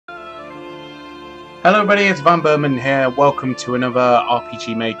Hello everybody, it's vanburman here. Welcome to another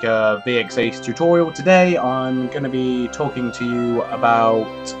RPG Maker VX Ace tutorial. Today I'm going to be talking to you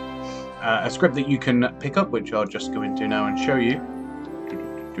about a script that you can pick up, which I'll just go into now and show you.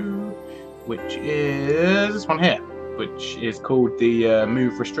 Which is this one here, which is called the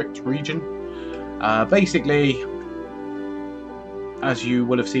Move Restrict region. Basically, as you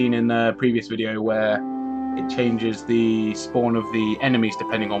will have seen in the previous video where it changes the spawn of the enemies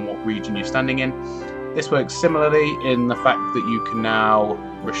depending on what region you're standing in. This works similarly in the fact that you can now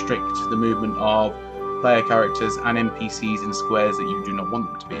restrict the movement of player characters and NPCs in squares that you do not want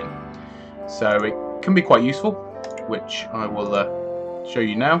them to be in. So it can be quite useful, which I will show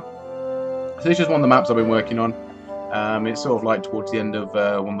you now. So this is one of the maps I've been working on. It's sort of like towards the end of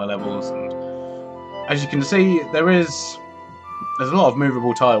one of the levels, and as you can see, there's a lot of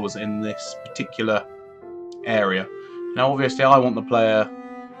movable tiles in this particular area. Now obviously I want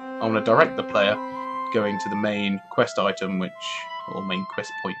to direct the player going to the main quest item, or main quest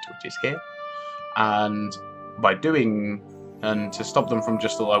point, which is here. And to stop them from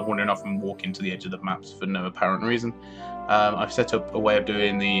just wandering off and walking to the edge of the maps for no apparent reason, I've set up a way of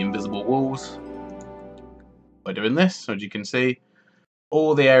doing the invisible walls by doing this. So as you can see,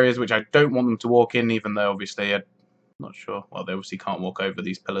 all the areas which I don't want them to walk in, even though obviously I'm not sure, well, they obviously can't walk over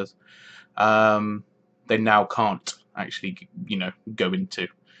these pillars, they now can't actually, go into.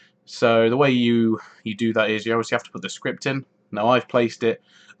 So the way you do that is you obviously have to put the script in. Now I've placed it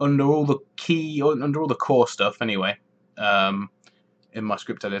under all the core stuff anyway, in my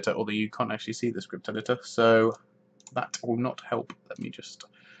script editor, although you can't actually see the script editor, so that will not help. Let me just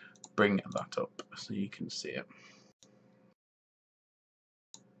bring that up so you can see it.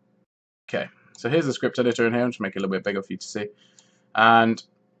 Okay, so here's the script editor in here. I'll just make it a little bit bigger for you to see. And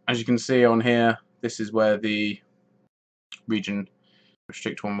as you can see on here, this is where the region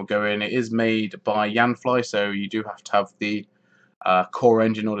restrict one will go in. It is made by Yanfly, so you do have to have the core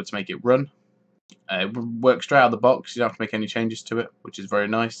engine in order to make it run. It works straight out of the box. You don't have to make any changes to it, which is very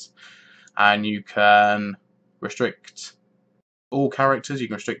nice. And you can restrict all characters. You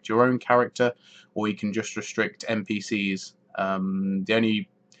can restrict your own character, or you can just restrict NPCs. The only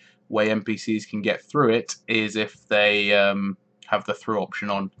way NPCs can get through it is if they have the through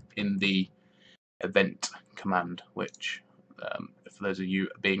option on in the event command, which for those of you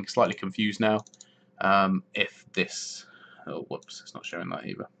being slightly confused now, if this, oh whoops, it's not showing that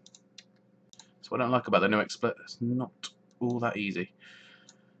either. So what I don't like about the new XSplit, it's not all that easy.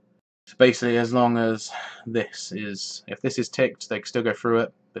 So basically, as long as if this is ticked, they can still go through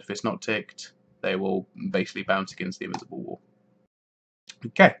it, but if it's not ticked, they will basically bounce against the invisible wall.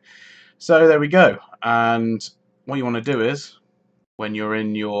 Okay, so there we go. And what you want to do is, when you're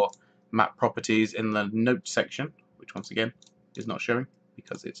in your map properties in the notes section, which once again is not showing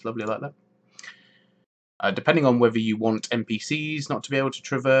because it's lovely like that. Depending on whether you want NPCs not to be able to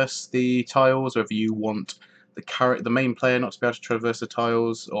traverse the tiles, or if you want the main player not to be able to traverse the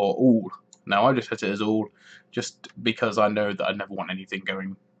tiles, or all. Now I just set it as all, just because I know that I never want anything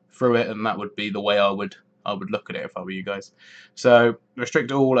going through it, and that would be the way I would look at it if I were you guys. So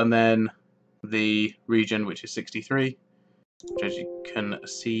restrict all, and then the region, which is 63, which as you can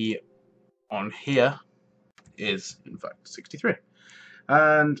see on here is in fact 63.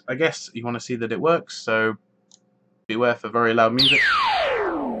 And I guess you want to see that it works, so beware for very loud music.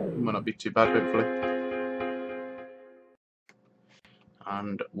 It might not be too bad, hopefully.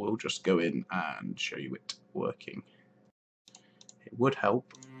 And we'll just go in and show you it working. It would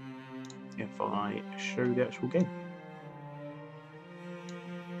help if I show the actual game.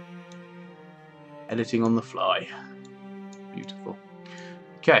 Editing on the fly. Beautiful.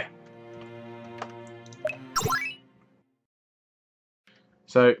 Okay.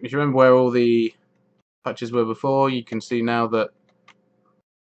 So if you remember where all the patches were before, you can see now that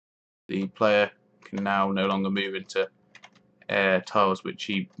the player can now no longer move into tiles which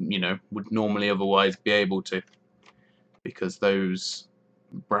he would normally otherwise be able to, because those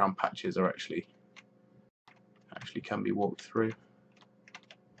brown patches are actually can be walked through.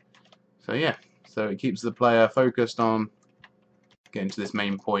 So yeah, so it keeps the player focused on getting to this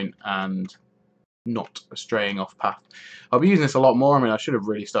main point and not straying off path. I'll be using this a lot more. I mean, I should have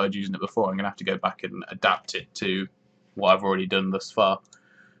really started using it before. I'm going to have to go back and adapt it to what I've already done thus far.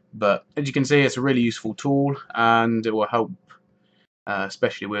 But as you can see, it's a really useful tool, and it will help,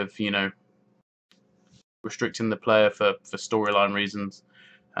 especially with, restricting the player for storyline reasons.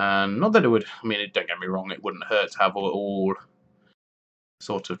 And not that it would, I mean, don't get me wrong, it wouldn't hurt to have all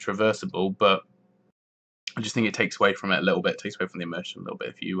sort of traversable, but I just think it takes away from it a little bit, takes away from the immersion a little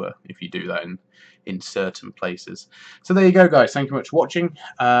bit if you do that in certain places. So there you go, guys. Thank you very much for watching.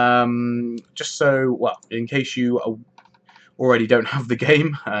 Just so, well, in case you already don't have the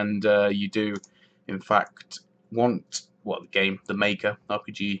game and you do, in fact, want the Maker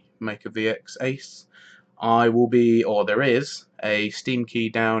RPG Maker VX Ace, I will be, or there is a Steam key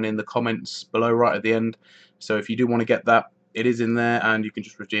down in the comments below, right at the end. So if you do want to get that, it is in there, and you can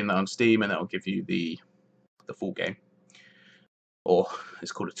just redeem that on Steam, and that will give you the full game. Or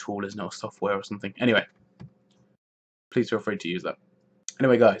it's called a tool, isn't it, or software or something. Anyway, please feel free to use that.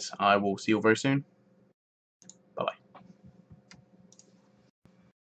 Anyway, guys, I will see you all very soon.